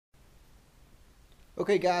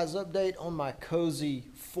Okay guys, update on my Cozy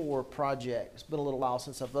 4 project. It's been a little while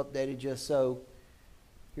since I've updated you, so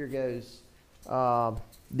here goes.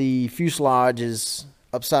 The fuselage is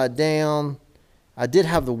upside down. I did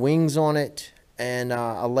have the wings on it, and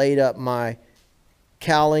I laid up my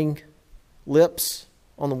cowling lips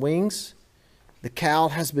on the wings. The cowl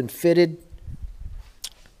has been fitted.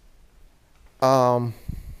 I've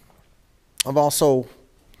also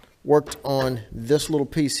worked on this little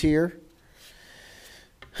piece here.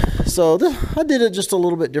 So I did it just a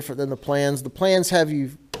little bit different than the plans. The plans have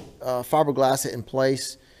you fiberglass it in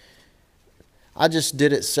place. I just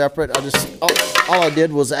did it separate. All I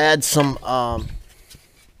did was add some. All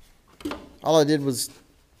I did was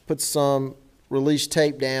put some release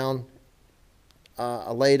tape down.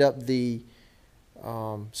 I laid up the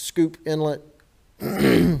scoop inlet,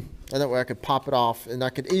 and that way I could pop it off, and I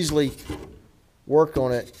could easily work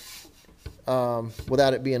on it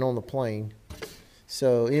without it being on the plane.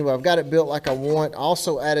 So anyway, I've got it built like I want. I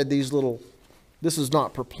also added these little, this is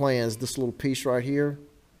not per plans, this little piece right here.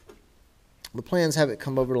 The plans have it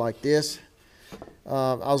come over like this.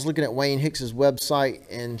 I was looking at Wayne Hicks's website,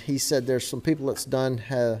 and he said there's some people that's done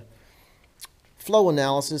flow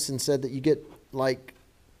analysis and said that you get like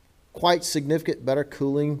quite significant better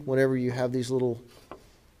cooling whenever you have these little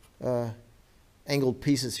angled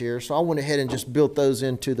pieces here. So I went ahead and just built those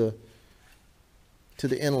into the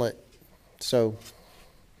inlet. So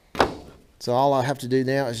all I have to do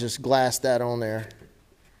now is just glass that on there.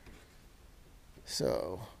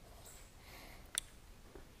 So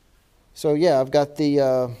yeah, I've got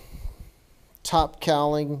the top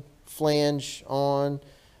cowling flange on,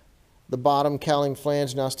 the bottom cowling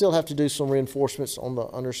flange. Now I still have to do some reinforcements on the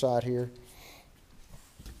underside here.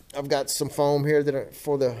 I've got some foam here that are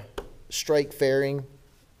for the strake fairing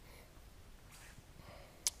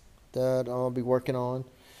that I'll be working on.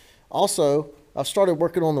 Also, I've started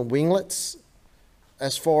working on the winglets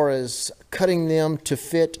as far as cutting them to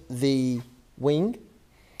fit the wing.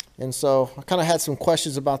 And so I kind of had some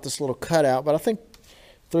questions about this little cutout, but I think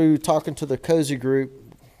through talking to the Cozy group,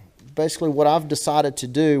 basically what I've decided to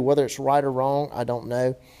do, whether it's right or wrong, I don't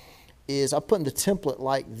know, is I'm putting the template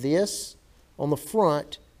like this on the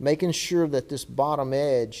front, making sure that this bottom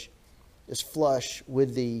edge is flush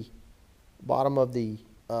with the bottom of the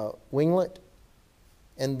winglet,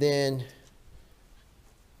 and then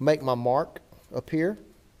make my mark up here.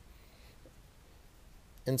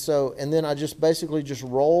 And then I just basically just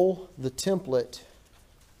roll the template,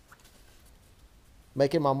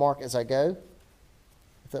 making my mark as I go,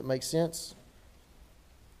 if that makes sense.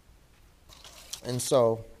 And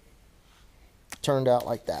so it turned out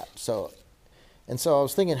like that. So I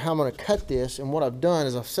was thinking how I'm going to cut this, and what I've done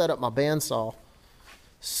is I've set up my bandsaw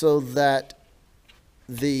so that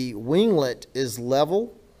the winglet is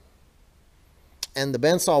level and the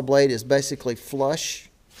bandsaw blade is basically flush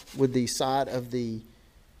with the side of the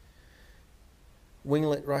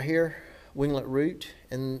winglet right here, winglet root,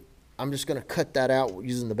 and I'm just going to cut that out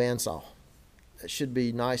using the bandsaw. It should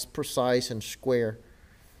be nice, precise, and square.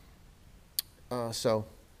 So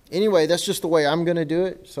anyway, that's just the way I'm going to do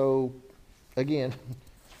it. So again,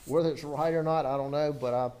 whether it's right or not, I don't know,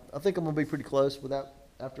 but I think I'm going to be pretty close with that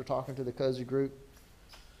after talking to the Cozy group.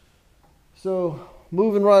 So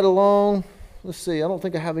moving right along, let's see, I don't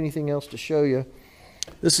think I have anything else to show you.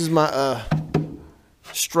 This is my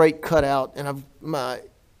straight cutout, and my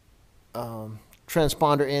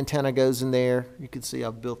transponder antenna goes in there. You can see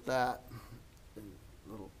I've built that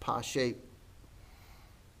little pie-shaped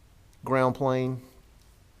ground plane.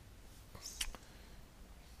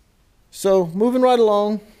 So moving right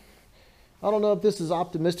along, I don't know if this is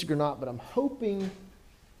optimistic or not, but I'm hoping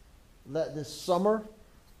that this summer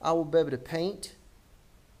I will be able to paint.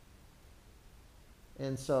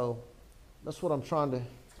 And so that's what I'm trying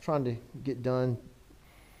to get done.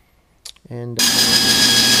 And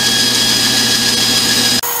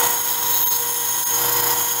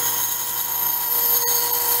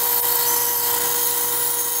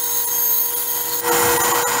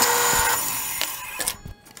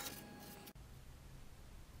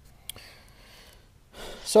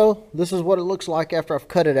so this is what it looks like after I've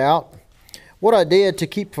cut it out. What I did to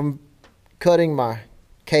keep from cutting my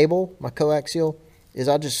cable, my coaxial, is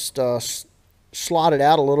I just slot it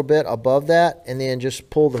out a little bit above that and then just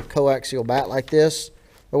pull the coaxial back like this.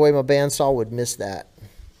 The way my bandsaw would miss that.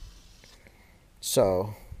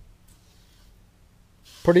 So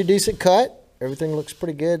pretty decent cut. Everything looks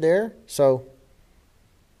pretty good there. So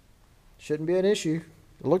shouldn't be an issue.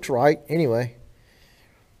 It looks right anyway.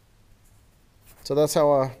 So that's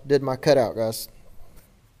how I did my cutout, guys.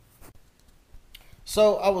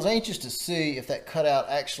 So I was anxious to see if that cutout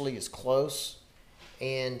actually is close.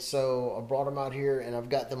 And so I brought them out here and I've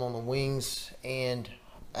got them on the wings, and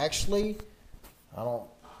actually I don't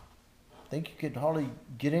think you could hardly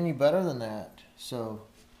get any better than that. So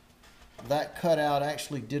that cutout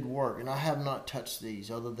actually did work, and I have not touched these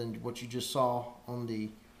other than what you just saw on the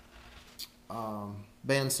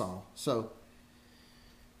bandsaw. So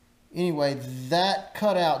anyway, that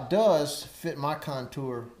cutout does fit my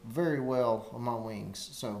contour very well on my wings.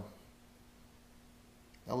 So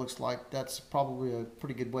that looks like that's probably a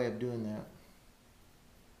pretty good way of doing that.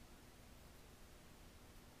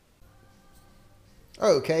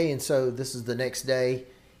 Okay, and so this is the next day,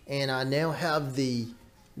 and I now have the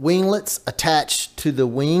winglets attached to the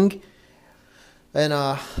wing. And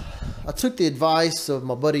I took the advice of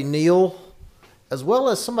my buddy Neil, as well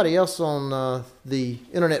as somebody else on the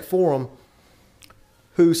internet forum,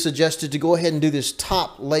 who suggested to go ahead and do this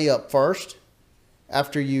top layup first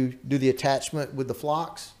after you do the attachment with the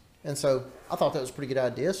flocks. And so I thought that was a pretty good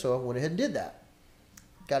idea, so I went ahead and did that.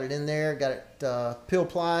 Got it in there, got it pill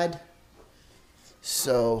plied.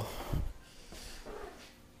 So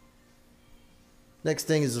next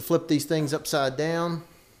thing is to flip these things upside down,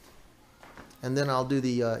 and then I'll do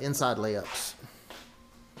the inside layups.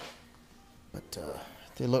 But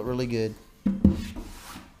they look really good.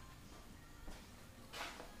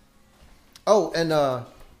 Oh, and I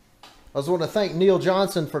was want to thank Neil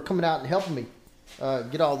Johnson for coming out and helping me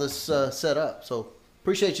get all this set up. So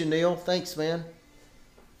appreciate you, Neil. Thanks, man.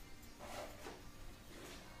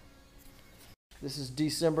 This is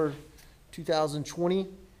December 2020.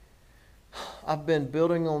 I've been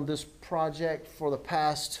building on this project for the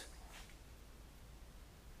past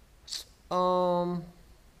 20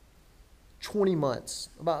 months.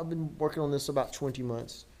 I've been working on this about 20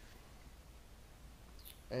 months.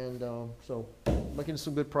 And so making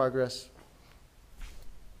some good progress.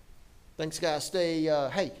 Thanks, guys.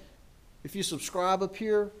 Hey, if you subscribe up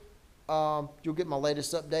here, you'll get my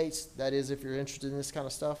latest updates. That is, if you're interested in this kind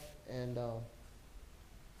of stuff. And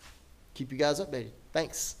keep you guys updated.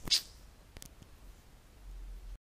 Thanks.